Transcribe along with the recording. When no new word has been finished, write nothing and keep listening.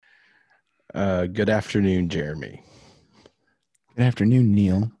Good afternoon, Jeremy. Good afternoon,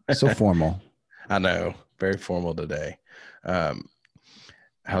 Neil. So formal. I know, very formal today. Um,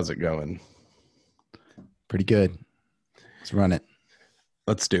 how's it going? Pretty good. Let's run it.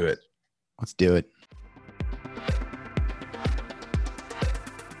 Let's do it. Let's do it.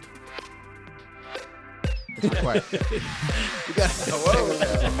 Quiet. You got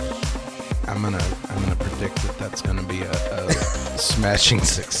I'm gonna predict that that's gonna be a smashing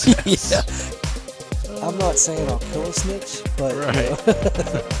success. I'm not saying I'll kill a snitch, but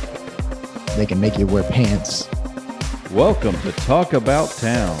They can make you wear pants. Welcome to Talk About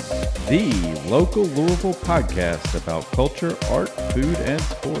Town, the local Louisville podcast about culture, art, food, and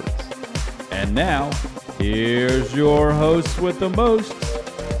sports. And now, here's your hosts with the most,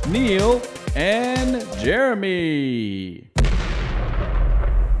 Neil and Jeremy.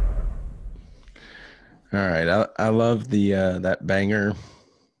 All right, I love the that banger.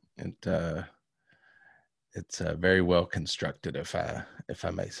 It's very well constructed, if I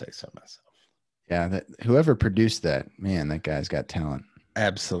may say so myself. Yeah, that whoever produced that, man, that guy's got talent.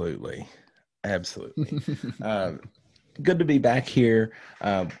 Absolutely. Good to be back here.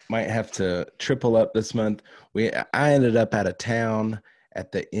 Might have to triple up this month. I ended up out of town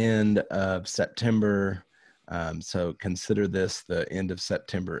at the end of September. So consider this the end of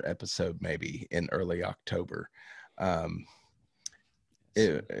September episode, maybe in early October.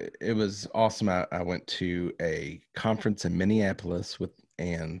 It was awesome. I went to a conference in Minneapolis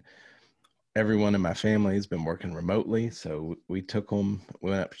and everyone in my family has been working remotely. So we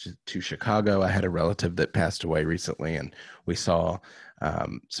went up to Chicago. I had a relative that passed away recently, and we saw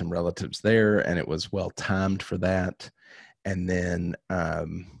some relatives there, and it was well timed for that. And then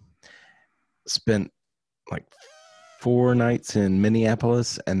spent like 4 nights in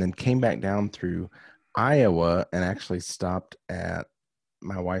Minneapolis, and then came back down through Iowa and actually stopped at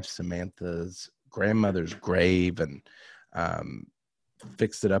my wife Samantha's grandmother's grave and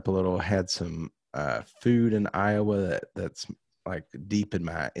fixed it up a little. Had some food in Iowa that's like deep in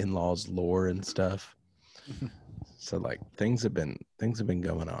my in-laws' lore and stuff. So like things have been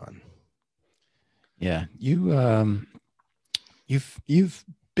going on. Yeah, you've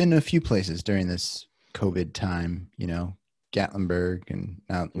been a few places during this COVID time. You know, Gatlinburg and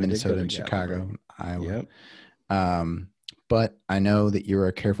now Minnesota and Chicago, Iowa. Yep. But I know that you're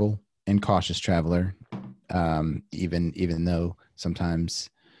a careful and cautious traveler, even though sometimes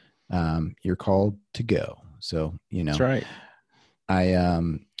you're called to go. So, you know, That's right.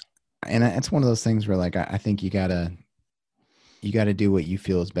 and it's one of those things where like, I think you gotta do what you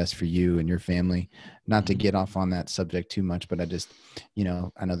feel is best for you and your family, not to get off on that subject too much, but I just, you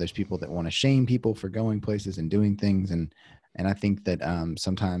know, I know there's people that want to shame people for going places and doing things. And I think that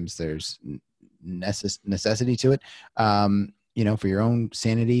sometimes there's necessity to it, you know, for your own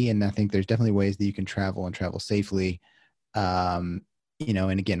sanity. And I think there's definitely ways that you can travel and travel safely. You know,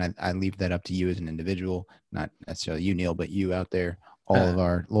 and again, I leave that up to you as an individual, not necessarily you, Neil, but you out there, all of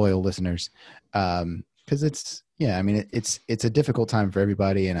our loyal listeners. Cause it's a difficult time for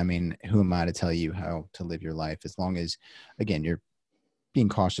everybody. And I mean, who am I to tell you how to live your life, as long as, again, you're being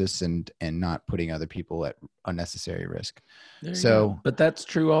cautious and not putting other people at unnecessary risk. But that's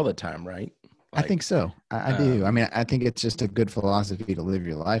true all the time, right? I think so. I do. I mean, I think it's just a good philosophy to live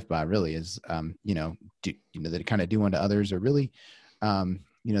your life by, really, is, you know, that kind of do unto others, or really, you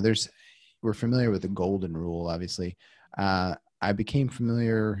know, we're familiar with the golden rule, obviously. I became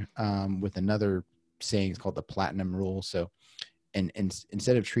familiar with another saying. It's called the platinum rule. So, and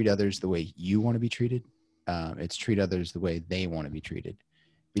instead of treat others the way you want to be treated, it's treat others the way they want to be treated.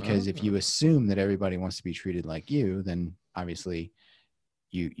 Because if you assume that everybody wants to be treated like you, then obviously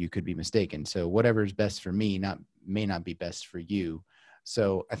you could be mistaken. So whatever's best for me may not be best for you.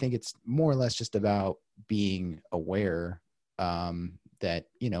 So I think it's more or less just about being aware that,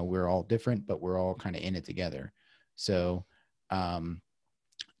 you know, we're all different, but we're all kind of in it together. So and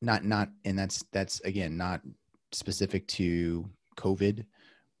that's again, not specific to COVID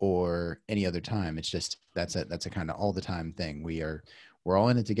or any other time. It's just, that's a kind of all the time thing. We're all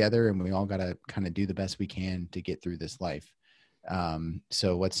in it together, and we all got to kind of do the best we can to get through this life.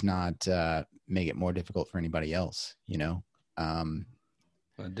 So let's not make it more difficult for anybody else, you know? I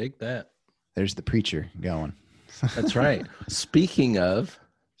dig that. There's the preacher going. That's right. Speaking of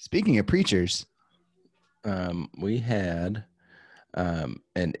preachers, we had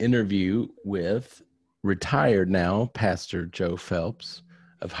an interview with retired now Pastor Joe Phelps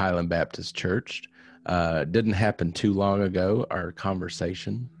of Highland Baptist Church. Didn't happen too long ago, our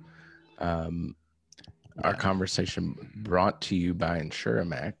conversation. Our conversation brought to you by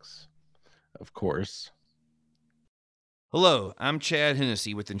InsurAmax, of course. Hello, I'm Chad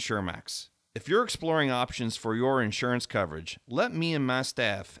Hennessy with InsurAmax. If you're exploring options for your insurance coverage, let me and my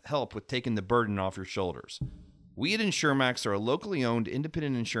staff help with taking the burden off your shoulders. We at InsureMax are a locally owned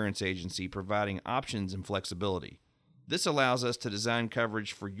independent insurance agency providing options and flexibility. This allows us to design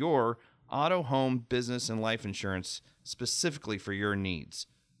coverage for your auto, home, business, and life insurance specifically for your needs.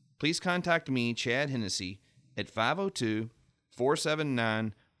 Please contact me, Chad Hennessy, at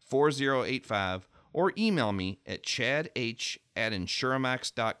 502-479-4085 or email me at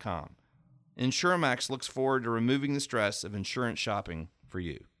chadh@insuramax.com. InsureMax looks forward to removing the stress of insurance shopping for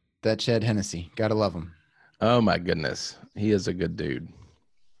you. That Chad Hennessy. Gotta love him. Oh my goodness. He is a good dude.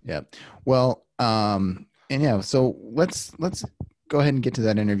 Yeah. Well, and yeah, so let's go ahead and get to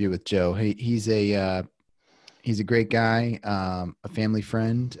that interview with Joe. He's a great guy, a family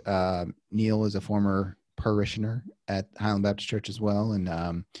friend. Neil is a former parishioner at Highland Baptist Church as well.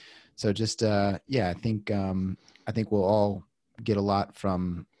 And so just I think we'll all get a lot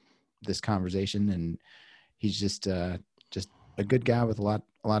from this conversation, and he's just a good guy with a lot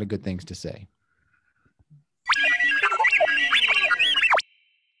of good things to say.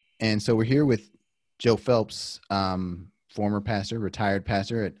 And so we're here with Joe Phelps, former pastor, retired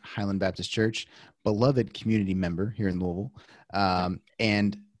pastor at Highland Baptist Church, beloved community member here in Louisville.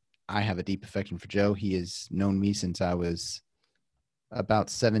 And I have a deep affection for Joe. He has known me since I was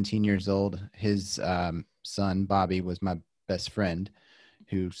about 17 years old. His son, Bobby, was my best friend,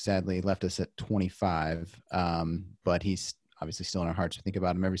 who sadly left us at 25. But he's obviously still in our hearts. We think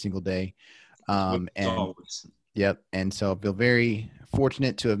about him every single day. Yep. And so I feel very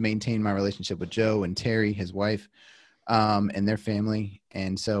fortunate to have maintained my relationship with Joe and Terry, his wife, and their family.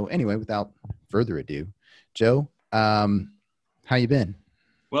 And so anyway, without further ado, Joe, how you been?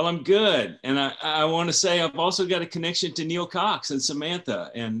 Well, I'm good. And I want to say I've also got a connection to Neil Cox and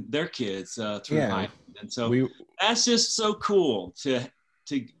Samantha and their kids through Highland. And so that's just so cool to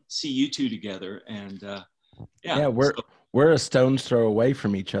see you two together. And we're a stone's throw away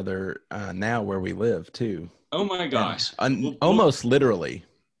from each other now where we live too. Oh my gosh. Almost literally.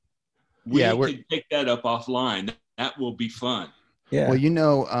 We could take that up offline. That will be fun. Yeah. Well,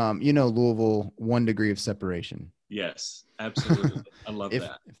 Louisville, 1 degree of separation. Yes, absolutely. I love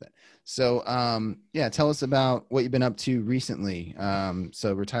that. So, tell us about what you've been up to recently.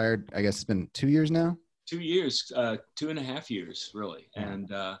 So retired, I guess it's been 2 years now? 2 years, 2.5 years, really.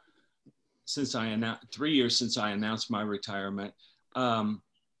 And since 3 years since I announced my retirement, I'm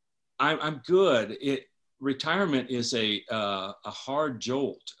good. Retirement is a hard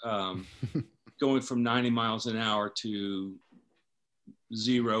jolt, going from 90 miles an hour to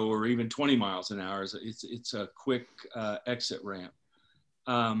 0 or even 20 miles an hour. It's a quick exit ramp.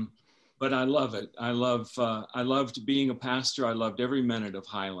 But I love it. I loved being a pastor. I loved every minute of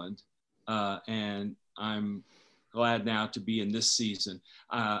Highland. And I'm glad now to be in this season.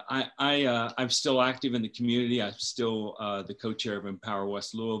 I'm still active in the community. I'm still the co-chair of Empower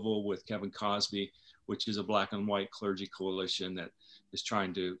West Louisville with Kevin Cosby, which is a Black and White clergy coalition that is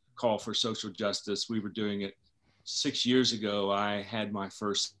trying to call for social justice. We were doing it 6 years ago. I had my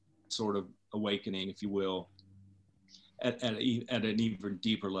first sort of awakening, if you will, at an even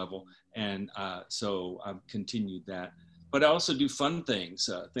deeper level. And so I've continued that. But I also do fun things,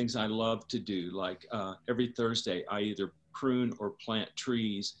 things I love to do. Like every Thursday, I either prune or plant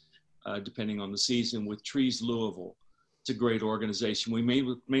trees, depending on the season, with Trees Louisville. It's a great organization. We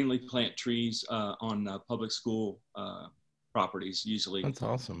mainly plant trees on public school properties, usually. That's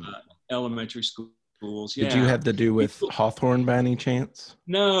awesome. Elementary schools. Did you have to do with Hawthorne by any chance?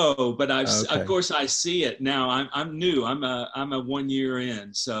 No, but of course I see it now. I'm new. I'm a 1 year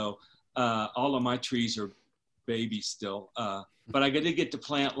in, so all of my trees are babies still. But I get to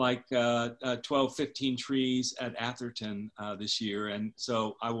plant like 12, 15 trees at Atherton this year. And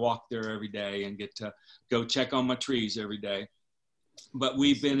so I walk there every day and get to go check on my trees every day. But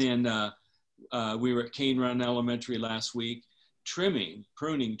we've been we were at Cane Run Elementary last week, pruning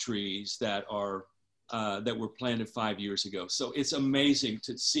trees that were planted 5 years ago. So it's amazing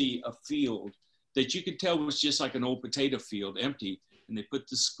to see a field that you could tell was just like an old potato field, empty, and they put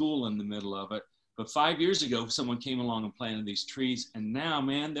the school in the middle of it. But 5 years ago, someone came along and planted these trees, and now,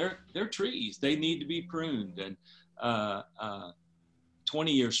 man, they're trees. They need to be pruned. And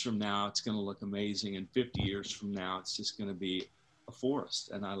 20 years from now, it's going to look amazing, and 50 years from now, it's just going to be a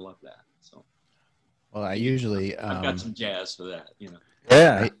forest, and I love that. So, well, I've got some jazz for that,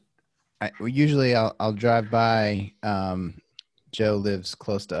 Yeah. I'll drive by. Joe lives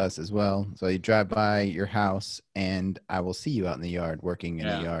close to us as well, so you drive by your house, and I will see you out in the yard working in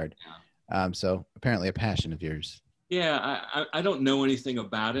the yard. Yeah. So apparently a passion of yours. Yeah, I don't know anything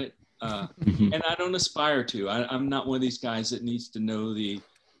about it, and I don't aspire to. I'm not one of these guys that needs to know the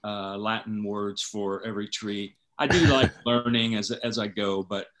Latin words for every tree. I do like learning as I go,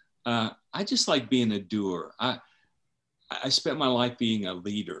 but I just like being a doer. I spent my life being a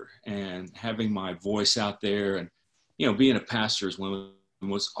leader and having my voice out there, and being a pastor is one of the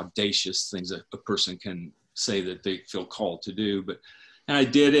most audacious things a person can say that they feel called to do. And I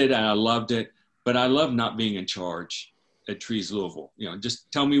did it, and I loved it. But I love not being in charge at Trees Louisville.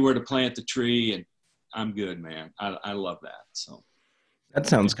 Just tell me where to plant the tree, and I'm good, man. I love that. So that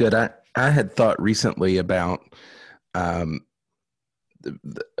sounds good. I had thought recently about a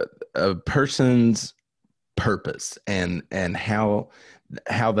person's purpose and how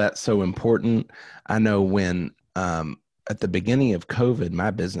that's so important. I know when at the beginning of COVID,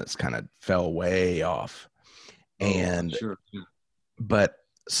 my business kind of fell way off, and sure. Yeah. But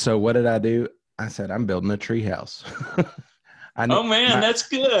so what did I do? I said, I'm building a tree house. That's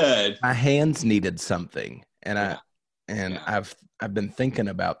good. My hands needed something. And I've been thinking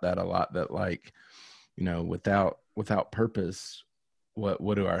about that a lot, that like, without purpose,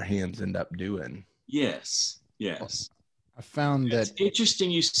 what do our hands end up doing? Yes. I found it's that interesting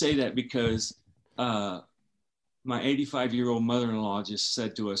you say that, because my 85-year-old mother-in-law just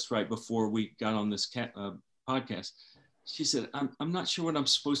said to us right before we got on this podcast, she said, I'm not sure what I'm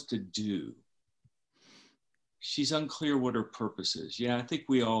supposed to do. She's unclear what her purpose is. Yeah, I think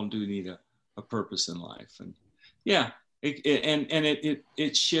we all do need a purpose in life. And yeah,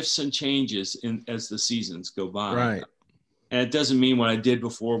 it shifts and changes as the seasons go by. Right. And it doesn't mean what I did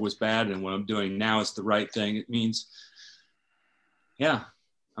before was bad and what I'm doing now is the right thing. It means, yeah,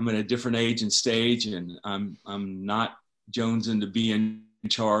 I'm at a different age and stage, and I'm not jonesing to be in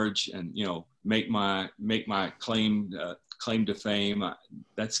charge and make my claim to fame.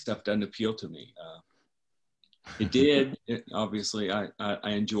 That stuff doesn't appeal to me. It did. Obviously, I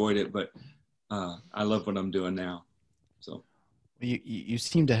enjoyed it, but I love what I'm doing now. So you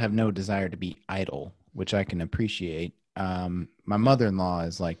seem to have no desire to be idle, which I can appreciate. My mother-in-law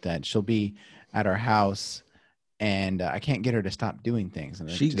is like that. She'll be at our house, and I can't get her to stop doing things. And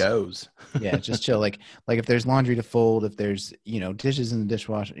she goes. Yeah, just chill. Like if there's laundry to fold, if there's dishes in the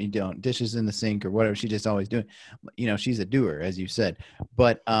dishwasher, dishes in the sink or whatever, she's just always doing. She's a doer, as you said.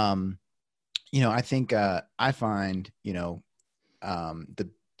 But I think I find the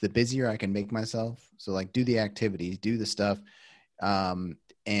busier I can make myself, so like do the activities, do the stuff,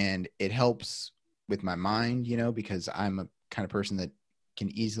 and it helps with my mind, because I'm a kind of person that can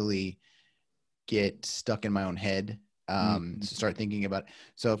easily get stuck in my own head, start thinking about.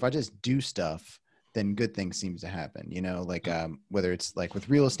 So if I just do stuff, then good things seems to happen, whether it's like with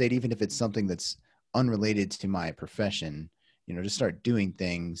real estate, even if it's something that's unrelated to my profession, just start doing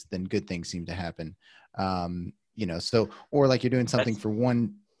things, then good things seem to happen. So, or like you're doing something for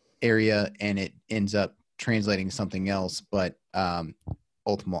one area and it ends up translating to something else, but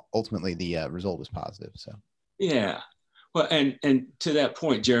ultimately the result was positive. So, yeah. Well, and to that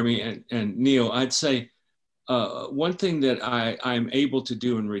point, Jeremy and Neil, I'd say one thing that I'm able to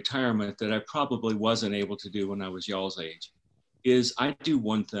do in retirement that I probably wasn't able to do when I was y'all's age is I do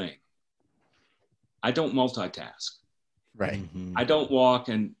one thing. I don't multitask. Right. Mm-hmm. I don't walk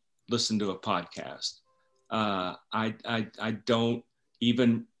and listen to a podcast. I don't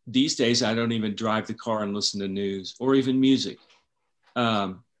even, these days, I don't even drive the car and listen to news or even music.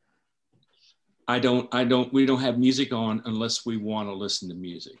 We don't have music on unless we want to listen to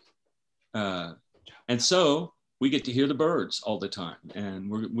music. And so we get to hear the birds all the time, and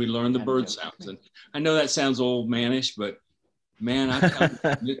we learn the bird sounds. And I know that sounds old manish, but man,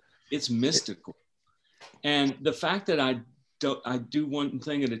 it's mystical. And the fact that I do one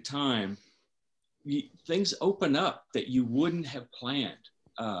thing at a time, things open up that you wouldn't have planned.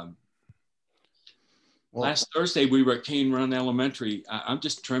 Last Thursday, we were at Cane Run Elementary. I'm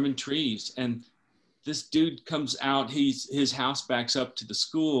just trimming trees, and this dude comes out. His house backs up to the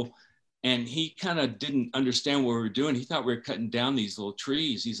school, and he kind of didn't understand what we were doing. He thought we were cutting down these little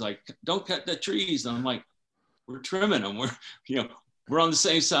trees. He's like, "Don't cut the trees." And I'm like, "We're trimming them. We're on the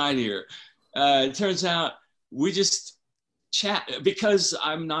same side here." It turns out we just chat because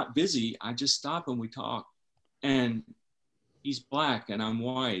I'm not busy. I just stop and we talk. And he's black and I'm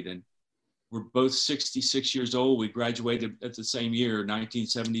white, and we're both 66 years old. We graduated at the same year,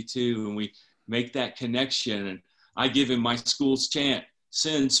 1972, and we make that connection. And I give him my school's chant: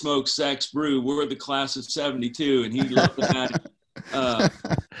 "Sin, smoke, sex, brew. We're the class of 72." And he loved that.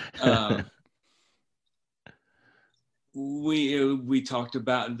 We talked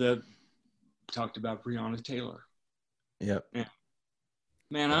about Breonna Taylor. Yep. Yeah.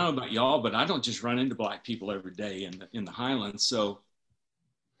 Man, I don't know about y'all, but I don't just run into black people every day in the Highlands. So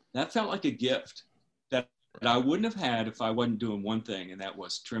that felt like a gift that that I wouldn't have had if I wasn't doing one thing, and that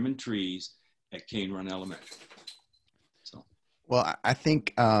was trimming trees at Cane Run Elementary. So, Well, I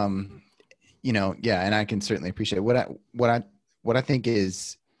think, yeah, and I can certainly appreciate what I think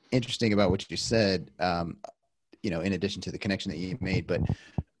is interesting about what you said, in addition to the connection that you made, but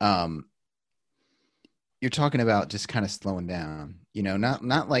you're talking about just kind of slowing down,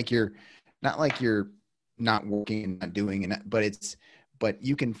 not like you're not working and not doing it, but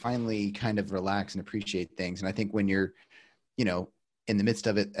you can finally kind of relax and appreciate things. And I think when you're, in the midst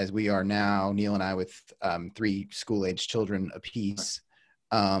of it, as we are now, Neil and I with 3 school-age children apiece,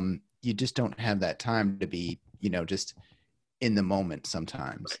 you just don't have that time to be, just in the moment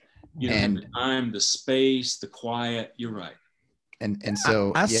sometimes. And the time, the space, the quiet, you're right. And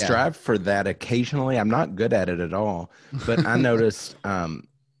so I strive for that occasionally. I'm not good at it at all, but I noticed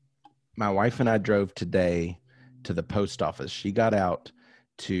my wife and I drove today to the post office. She got out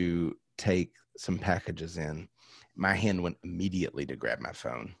to take some packages in. My hand went immediately to grab my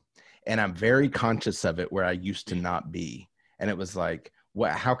phone, and I'm very conscious of it where I used to not be. And it was like,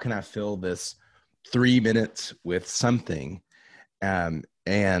 how can I fill this 3 minutes with something? And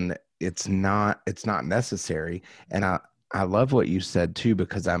it's not necessary. And I love what you said too,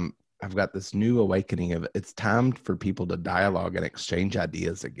 because I've got this new awakening of it's time for people to dialogue and exchange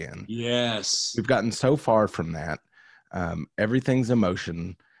ideas again. Yes. We've gotten so far from that. Everything's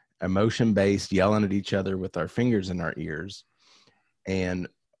emotion-based, yelling at each other with our fingers in our ears. And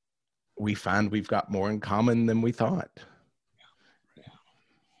we find we've got more in common than we thought. Yeah.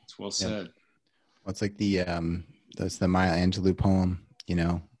 It's well said. Well, it's like that's the Maya Angelou poem,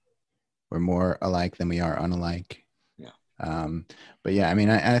 we're more alike than we are unalike. But yeah, I mean,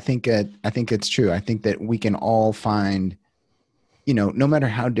 I think it's true. I think that we can all find, no matter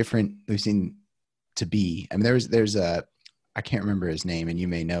how different we seem to be. I mean, there's I can't remember his name, and you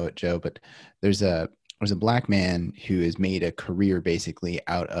may know it, Joe, but there's a Black man who has made a career basically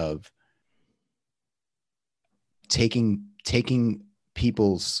out of taking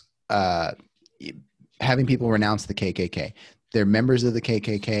people's, having people renounce the KKK. They're members of the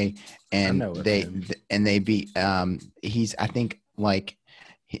KKK, and he's, I think, like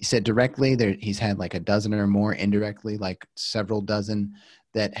he said directly there, he's had like a dozen or more indirectly, like several dozen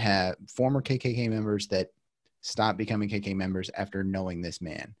that have former KKK members that stopped becoming KKK members after knowing this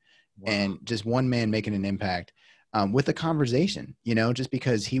man. Wow. And just one man making an impact with a conversation, just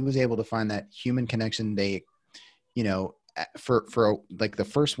because he was able to find that human connection. They, for like the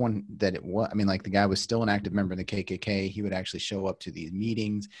first one that it was, I mean, like the guy was still an active member of the KKK. He would actually show up to these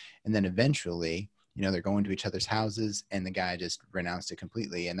meetings, and then eventually, they're going to each other's houses, and the guy just renounced it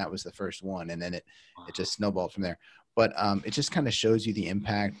completely. And that was the first one. And then it just snowballed from there. But it just kind of shows you the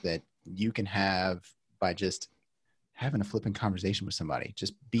impact that you can have by just having a flippant conversation with somebody,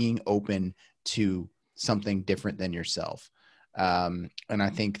 just being open to something different than yourself. And I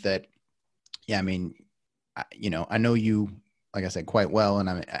think that, yeah, I mean, I know you, like I said, quite well.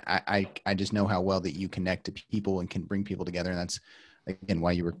 And I just know how well that you connect to people and can bring people together. And that's, again,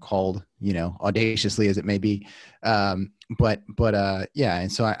 why you were called, audaciously as it may be. But yeah.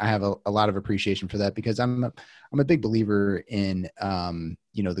 And so I have a lot of appreciation for that, because I'm a big believer in,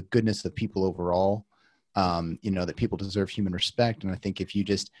 the goodness of people overall, that people deserve human respect. And I think if you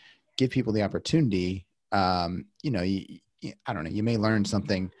just give people the opportunity, I don't know, you may learn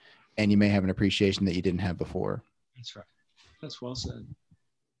something, and you may have an appreciation that you didn't have before. That's right. That's well said.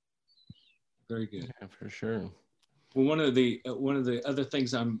 Very good. Yeah, for sure. Well, one of the other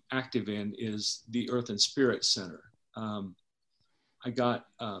things I'm active in is the Earth and Spirit Center. I got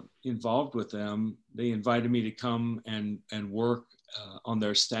involved with them. They invited me to come and work on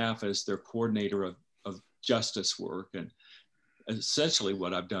their staff as their coordinator of justice work. And essentially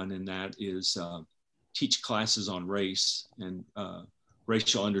what I've done in that is teach classes on race and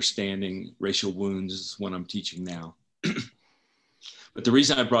racial understanding, racial wounds is what I'm teaching now. But the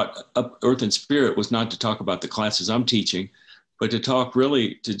reason I brought up Earth and Spirit was not to talk about the classes I'm teaching, but to talk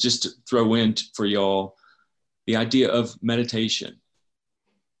really to just throw in for y'all the idea of meditation,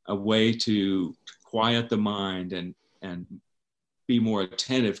 a way to quiet the mind and be more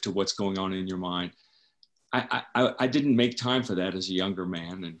attentive to what's going on in your mind. I didn't make time for that as a younger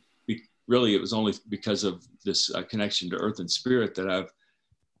man. And really, it was only because of this connection to Earth and Spirit that I've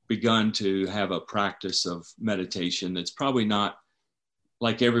begun to have a practice of meditation that's probably not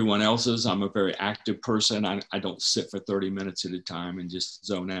like everyone else's. I'm a very active person. I don't sit for 30 minutes at a time and just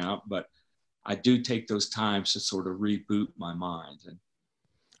zone out, but I do take those times to sort of reboot my mind. And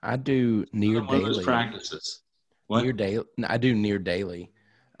I do near daily practices. What? I do near daily.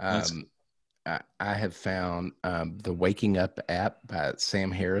 I have found the Waking Up app by Sam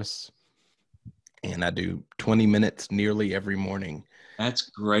Harris, and I do 20 minutes nearly every morning. That's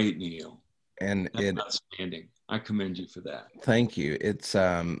great, Neil. And That's outstanding. I commend you for that. Thank you. It's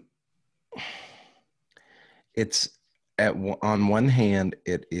on one hand,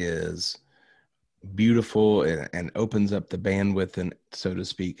 it is beautiful and opens up the bandwidth, and so to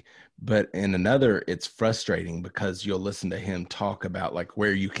speak. But in another, it's frustrating because you'll listen to him talk about like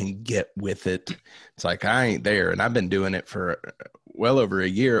where you can get with it. It's like, I ain't there. And I've been doing it for well over a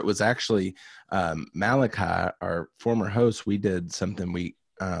year. It was actually Malachi, our former host. We did something we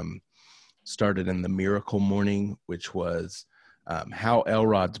started in the Miracle Morning, which was Hal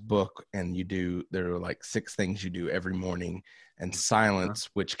Elrod's book. And there are like 6 things you do every morning, and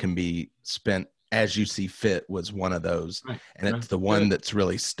silence, which can be spent as you see fit, was one of those. Right. And it's the one that's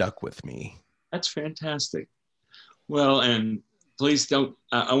really stuck with me. That's fantastic. Well, and please don't,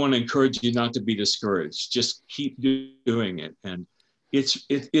 I want to encourage you not to be discouraged. Just keep doing it. And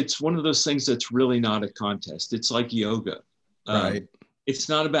it's one of those things that's really not a contest. It's like yoga. Right. It's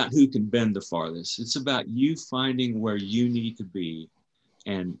not about who can bend the farthest. It's about you finding where you need to be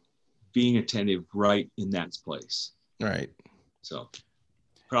and being attentive right in that place. Right. So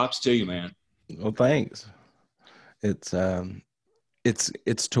props to you, man. Well, thanks. It's to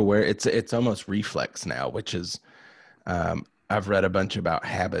where it's almost reflex now, which is, I've read a bunch about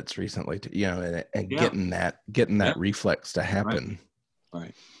habits recently, and getting that reflex to happen.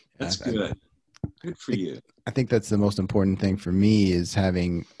 Right. That's good. Good for you. I think that's the most important thing for me, is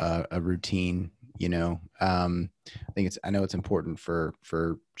having a routine. I know it's important for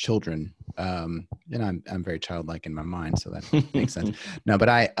children. And I'm very childlike in my mind, so that makes sense. No, but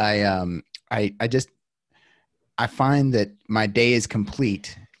I find that my day is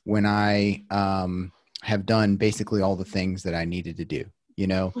complete when I have done basically all the things that I needed to do,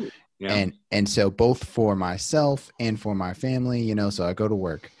 Yeah. And so both for myself and for my family, so I go to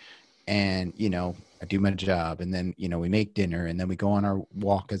work and, I do my job, and then, we make dinner, and then we go on our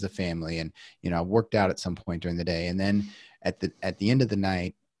walk as a family, and, I worked out at some point during the day. And then at the end of the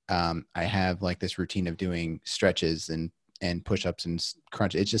night, I have like this routine of doing stretches and push-ups and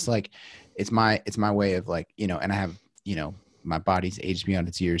crunch. It's just like, it's my way of like, and I have, my body's aged beyond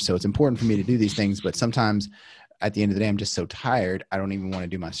its years. So it's important for me to do these things, but sometimes at the end of the day, I'm just so tired, I don't even want to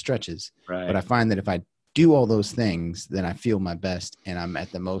do my stretches. Right. But I find that if I do all those things, then I feel my best, and I'm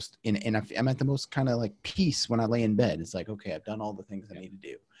at the most, I'm at the most kind of like peace when I lay in bed. It's like, okay, I've done all the things I need to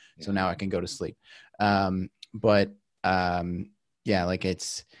do. Yeah. So now I can go to sleep. Like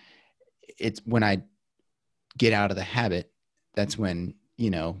it's when I get out of the habit, that's when,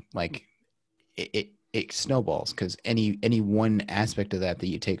 like it snowballs, because any one aspect of that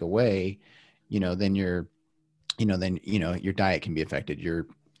you take away, then your diet can be affected. Your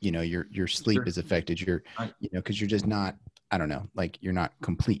sleep Sure. is affected. Because you're just not, I don't know, like you're not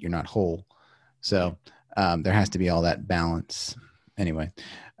complete, you're not whole. So there has to be all that balance. Anyway,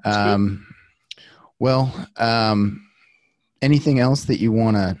 anything else that you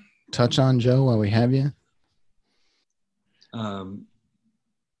want to touch on, Joe, while we have you?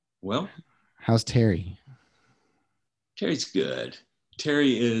 How's Terry? Terry's good.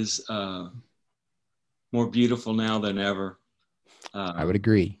 Terry is more beautiful now than ever. I would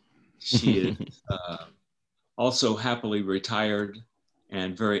agree. She is also happily retired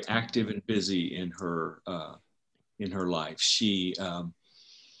and very active and busy in her life. She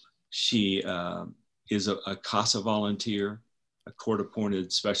is a CASA volunteer, a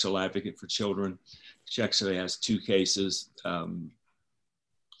court-appointed special advocate for children. She actually has 2 cases, and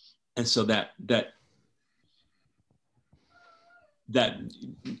so that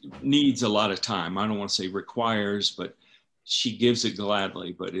needs a lot of time. I don't want to say requires, but she gives it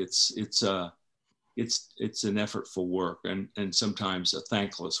gladly. But it's an effortful work, and sometimes a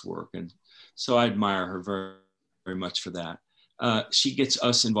thankless work. And so I admire her very, very much for that. She gets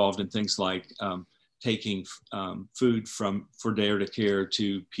us involved in things like taking food for Dare to Care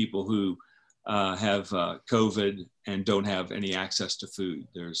to people who have COVID and don't have any access to food.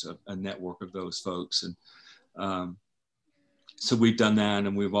 There's a network of those folks. And so we've done that,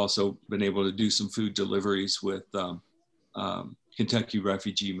 and we've also been able to do some food deliveries with Kentucky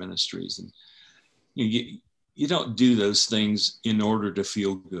Refugee Ministries. And you don't do those things in order to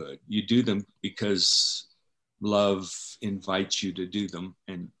feel good. You do them because love invites you to do them,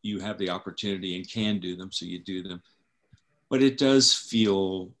 and you have the opportunity and can do them, so you do them. But it does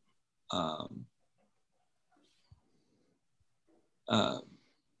feel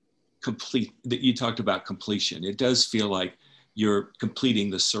complete. That you talked about completion. It does feel like you're completing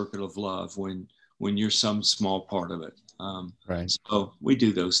the circle of love when you're some small part of it. Right. So we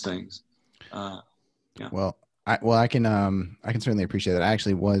do those things. Yeah. Well, I can certainly appreciate that. I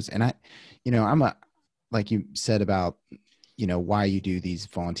actually was, and like you said about, why you do these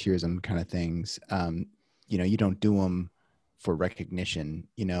volunteerism kind of things. You don't do them for recognition.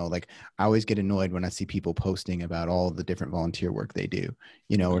 Like I always get annoyed when I see people posting about all the different volunteer work they do,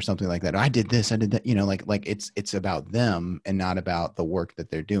 or something like that. I did this, I did that, like it's about them and not about the work that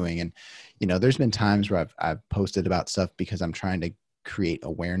they're doing. And, there's been times where I've posted about stuff because I'm trying to create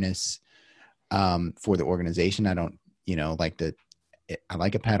awareness for the organization. I don't, I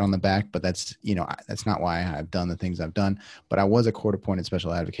like a pat on the back, but that's not why I've done the things I've done. But I was a court-appointed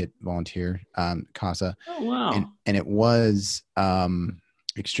special advocate volunteer, CASA. Oh, wow. And it was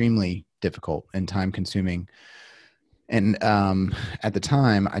extremely difficult and time-consuming. And at the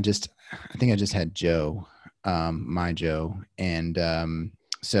time, I think I just had Joe, my Joe, and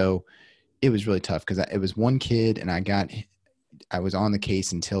so it was really tough because it was one kid, and I was on the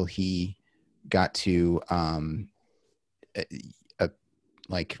case until he got to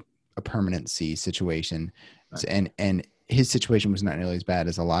a permanency situation. Right. And his situation was not nearly as bad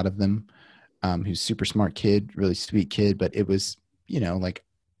as a lot of them. He was a super smart kid, really sweet kid, but it was, like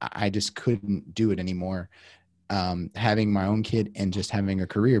I just couldn't do it anymore. Having my own kid and just having a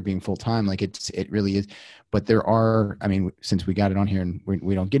career, being full-time, like it really is. But there are, since we got it on here and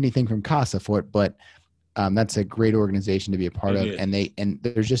we don't get anything from CASA for it, but that's a great organization to be a part of. And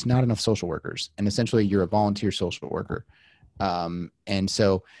there's just not enough social workers, and essentially you're a volunteer social worker. And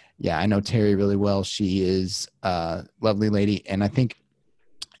so, yeah, I know Terry really well. She is a lovely lady. And I think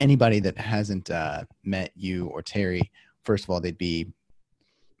anybody that hasn't met you or Terry, first of all, they'd be,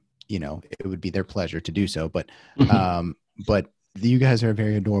 it would be their pleasure to do so. But, but you guys are a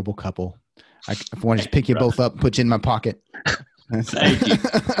very adorable couple. I want to just pick you both up, put you in my pocket. Thank you.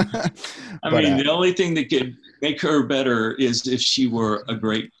 The only thing that could make her better is if she were a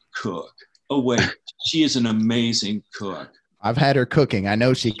great cook. Oh, wait, she is an amazing cook. I've had her cooking. I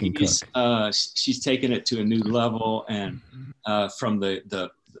know she can cook. She's taken it to a new level, and from the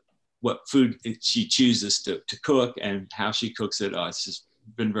what food she chooses to cook and how she cooks it, it's just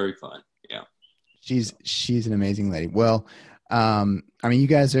been very fun. Yeah, she's an amazing lady. Well, you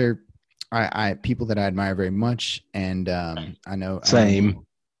guys are people that I admire very much, and I know same.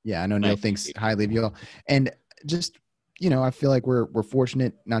 I know Neil thinks highly of you all, and just. I feel like we're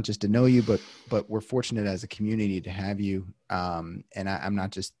fortunate not just to know you, but we're fortunate as a community to have you. And I'm not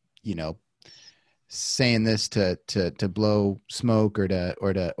just, saying this to blow smoke or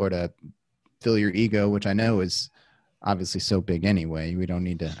to fill your ego, which I know is obviously so big anyway. We don't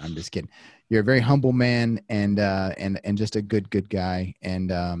need to. I'm just kidding. You're a very humble man and just a good guy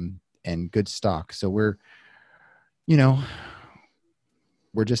and good stock. So we're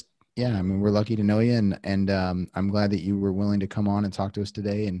just. Yeah, we're lucky to know you, and I'm glad that you were willing to come on and talk to us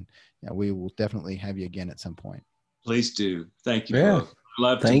today, and we will definitely have you again at some point. Please do. Thank you. Yeah. Both.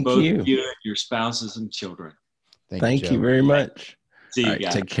 Love to both of you, your spouses and children. Thank you very much. See you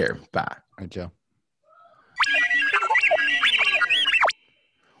guys. Take care. Bye. All right, Joe.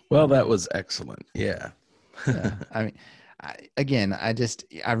 Well, that was excellent. Yeah. Yeah. I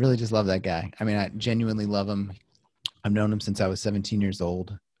really just love that guy. I genuinely love him. I've known him since I was 17 years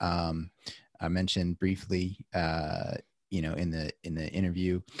old. I mentioned briefly, in the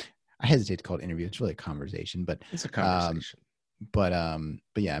interview, I hesitate to call it interview. It's really a conversation, but it's a conversation. But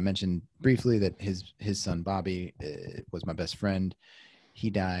yeah, I mentioned briefly that his son, Bobby, was my best friend.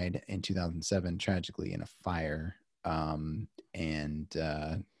 He died in 2007, tragically in a fire. And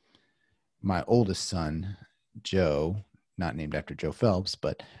my oldest son, Joe, not named after Joe Phelps,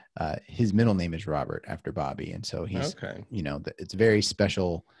 but his middle name is Robert after Bobby. And so he's, okay. It's a very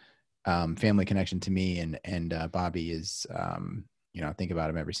special family connection to me. And Bobby is, I think about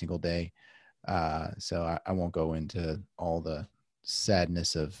him every single day. So I won't go into all the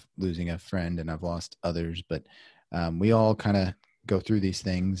sadness of losing a friend, and I've lost others, but we all kind of go through these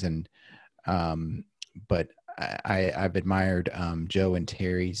things. And but I've admired Joe and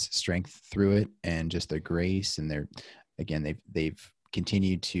Terry's strength through it, and just their grace, and they've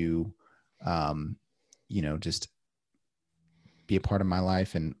continued to just be a part of my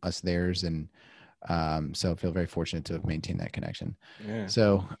life and us theirs, and so I feel very fortunate to have maintained that connection. Yeah.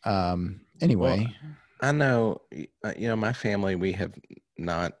 So anyway, well, I know my family, we have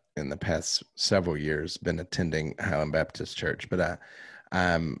not in the past several years been attending Highland Baptist Church, but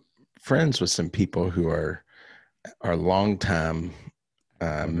I'm friends with some people who are longtime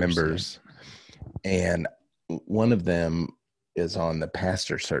members, and one of them is on the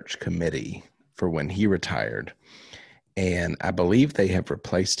pastor search committee for when he retired. And I believe they have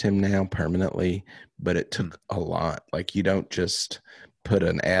replaced him now permanently, but it took a lot. Like, you don't just put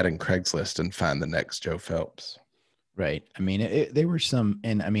an ad in Craigslist and find the next Joe Phelps. Right. There were some,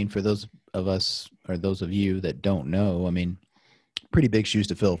 and for those of us, or those of you that don't know, I mean, pretty big shoes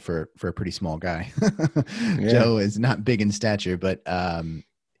to fill for a pretty small guy. Joe is not big in stature, but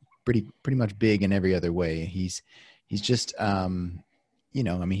pretty much big in every other way. He's just you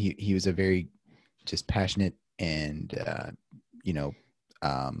know, I mean, he was a very just passionate and you know,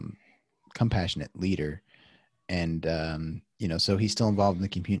 compassionate leader, and you know, so he's still involved in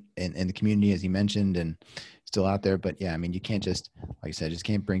the community, as he mentioned, and still out there. But yeah, I mean, you can't just, like I said, just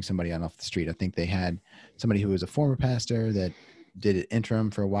can't bring somebody on off the street. I think they had somebody who was a former pastor that did it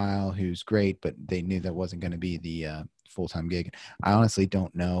interim for a while, who's great, but they knew that wasn't going to be the full-time gig. I honestly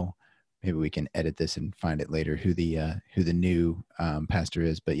don't know. Maybe we can edit this and find it later who the new pastor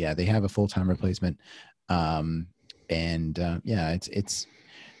is. But yeah, they have a full-time replacement, and yeah, it's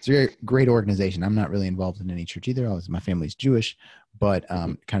a very great organization. I'm not really involved in any church either. My family's Jewish, but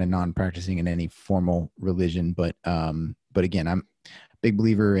kind of non-practicing in any formal religion. But again, I'm a big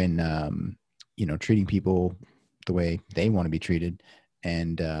believer in you know, treating people the way they want to be treated,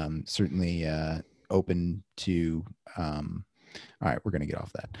 and certainly open to all right, we're going to get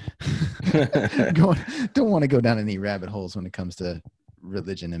off that. Don't want to go down any rabbit holes when it comes to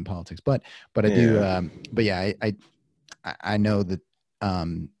religion and politics, but I do. But yeah, I know that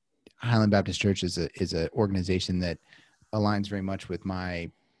Highland Baptist Church is a organization that aligns very much with my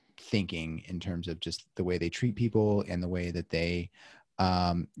thinking in terms of just the way they treat people and the way that they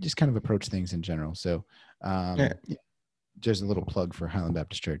just kind of approach things in general. So just a little plug for Highland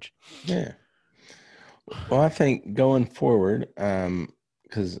Baptist Church. Yeah. Well, I think going forward,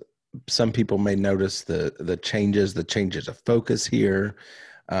 because some people may notice the changes of focus here.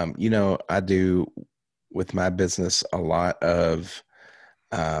 You know, I do with my business a lot of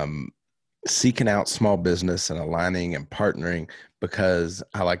seeking out small business and aligning and partnering, because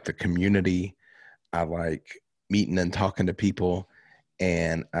I like the community. I like meeting and talking to people.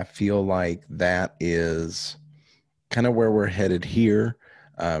 And I feel like that is kind of where we're headed here.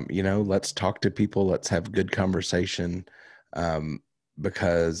 You know, let's talk to people. Let's have good conversation,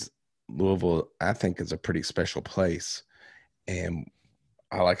 because Louisville, I think, is a pretty special place. And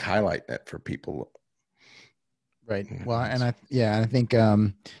I like highlighting it for people. Right. Well, and I think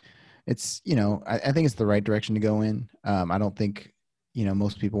it's, you know, I think it's the right direction to go in. I don't think, you know,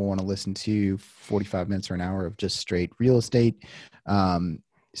 most people want to listen to 45 minutes or an hour of just straight real estate.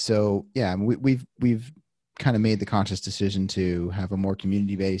 So yeah, we've kind of made the conscious decision to have a more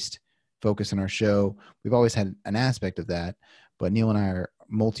community-based focus on our show. We've always had an aspect of that, but Neil and I are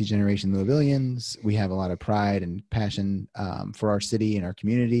multi-generation Louisvillians. We have a lot of pride and passion for our city and our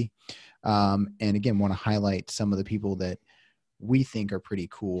community. And again, want to highlight some of the people that we think are pretty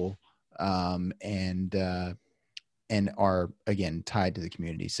cool, and are, again, tied to the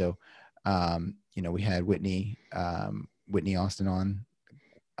community. So, you know, we had Whitney Austin on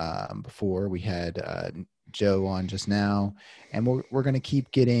before. We had Joe on just now, and we're going to keep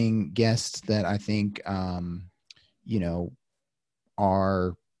getting guests that I think, you know,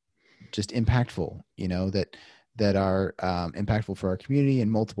 are just impactful, you know, that are impactful for our community in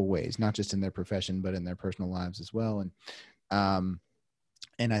multiple ways, not just in their profession, but in their personal lives as well.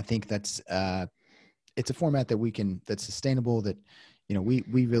 And I think that's it's a format that's sustainable, that, you know, we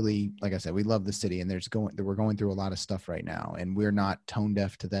really, like I said, we love the city, and we're going through a lot of stuff right now, and we're not tone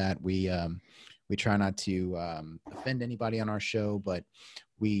deaf to that. We try not to offend anybody on our show, but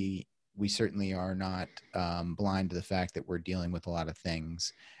we certainly are not blind to the fact that we're dealing with a lot of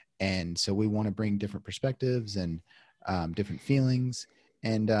things. And so we want to bring different perspectives and different feelings.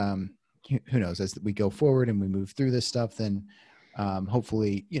 And who knows, as we go forward and we move through this stuff, then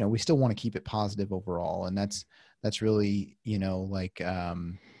hopefully, you know, we still want to keep it positive overall. And that's really, you know, like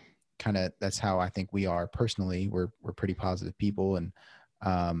kind of, that's how I think we are personally. We're pretty positive people. And,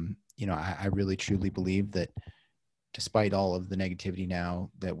 you know, I really truly believe that despite all of the negativity now,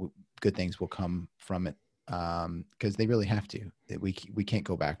 that good things will come from it, because they really have to. That we can't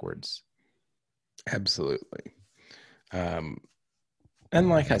go backwards. Absolutely. And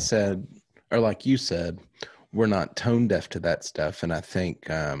like I said, or like you said, we're not tone deaf to that stuff. And I think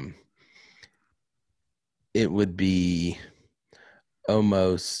it would be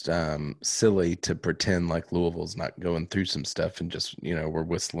almost silly to pretend like Louisville's not going through some stuff and just, you know, we're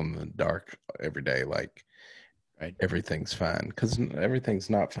whistling in the dark every day like right, everything's fine, because everything's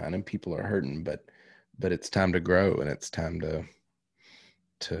not fine and people are hurting, but it's time to grow, and it's time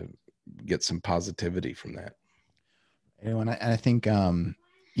to get some positivity from that. You know, and I think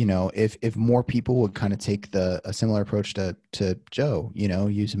you know, if more people would kind of take a similar approach to Joe, you know,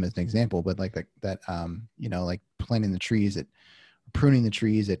 use him as an example, but like that you know, like pruning the trees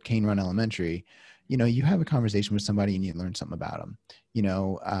at Cane Run Elementary, you have a conversation with somebody and you learn something about them,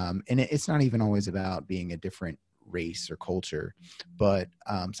 and it's not even always about being a different race or culture, but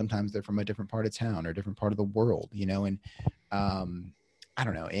sometimes they're from a different part of town or a different part of the world, and I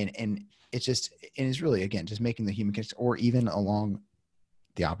don't know. And it's just, and it's really, again, just making the human connection, or even along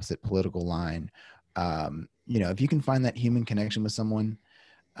the opposite political line. If you can find that human connection with someone,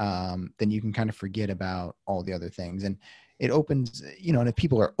 then you can kind of forget about all the other things. And it opens, and if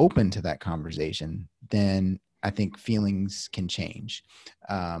people are open to that conversation, then I think feelings can change.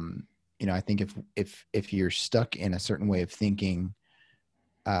 I think if you're stuck in a certain way of thinking,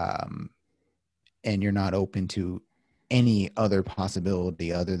 and you're not open to any other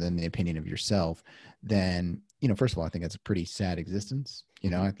possibility other than the opinion of yourself, then, first of all, I think that's a pretty sad existence.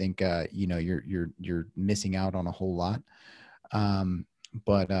 I think, you're missing out on a whole lot.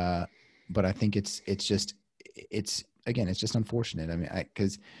 But I think it's just unfortunate. I mean,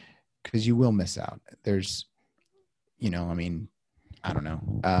 cause you will miss out. There's, I don't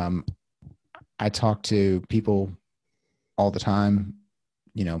know. I talk to people all the time,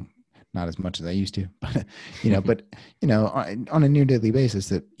 not as much as I used to, but, on a near daily basis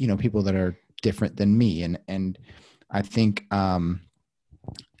that, people that are different than me. And I think, I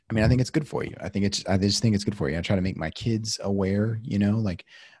think it's good for you. I just think it's good for you. I try to make my kids aware,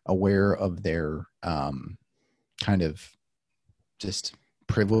 aware of their, kind of just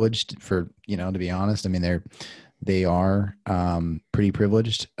privileged for, to be honest. I mean, they are pretty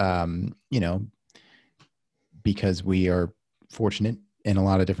privileged, because we are fortunate in a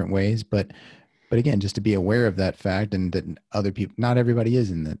lot of different ways, but again, just to be aware of that fact, and that other people, not everybody is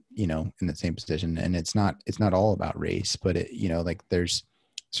in the, in the same position. And it's not all about race, but there's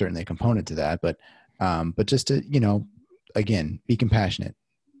certainly a component to that, but just to, again, be compassionate,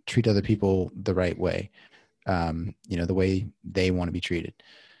 treat other people the right way, the way they want to be treated.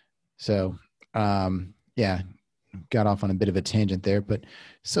 So, got off on a bit of a tangent there, but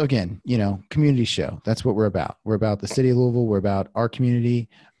so again, community show, that's what we're about. We're about the city of Louisville. We're about our community,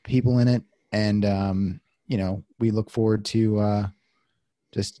 people in it. And, we look forward to,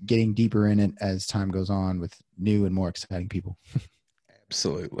 just getting deeper in it as time goes on with new and more exciting people.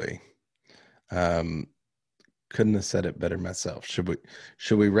 Absolutely. Couldn't have said it better myself. Should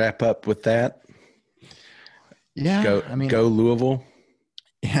we wrap up with that? Yeah. Go Louisville.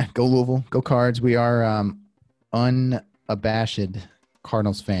 Yeah. Go Louisville, go Cards. We are, unabashed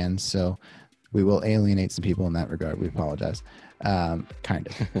Cardinals fans, so we will alienate some people in that regard. We apologize. Kind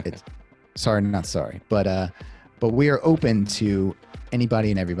of. It's sorry, not sorry, but we are open to anybody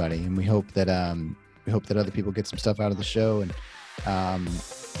and everybody, and we hope that other people get some stuff out of the show, and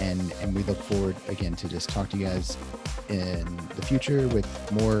we look forward again to just talk to you guys in the future with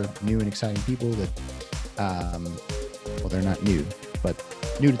more new and exciting people that they're not new, but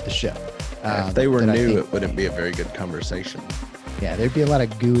new to the show. If they were new, it wouldn't be a very good conversation. Yeah, there'd be a lot of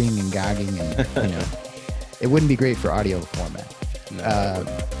gooing and gagging, and it wouldn't be great for audio format. No.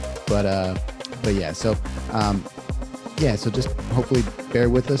 But yeah, so so just hopefully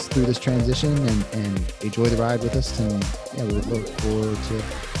bear with us through this transition and enjoy the ride with us, and we look forward to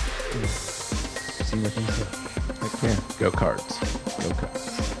seeing where things go. Yeah, go Cards. Go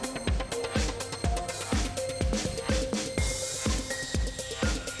Cards.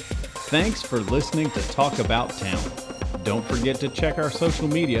 Thanks for listening to Talk About Town. Don't forget to check our social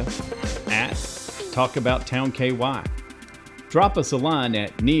media at Talk About Town KY. Drop us a line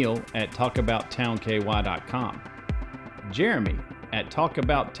at neil@talkabouttownky.com. Jeremy at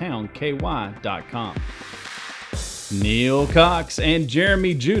talkabouttownky.com. Neil Cox and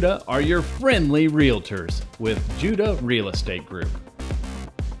Jeremy Judah are your friendly realtors with Judah Real Estate Group.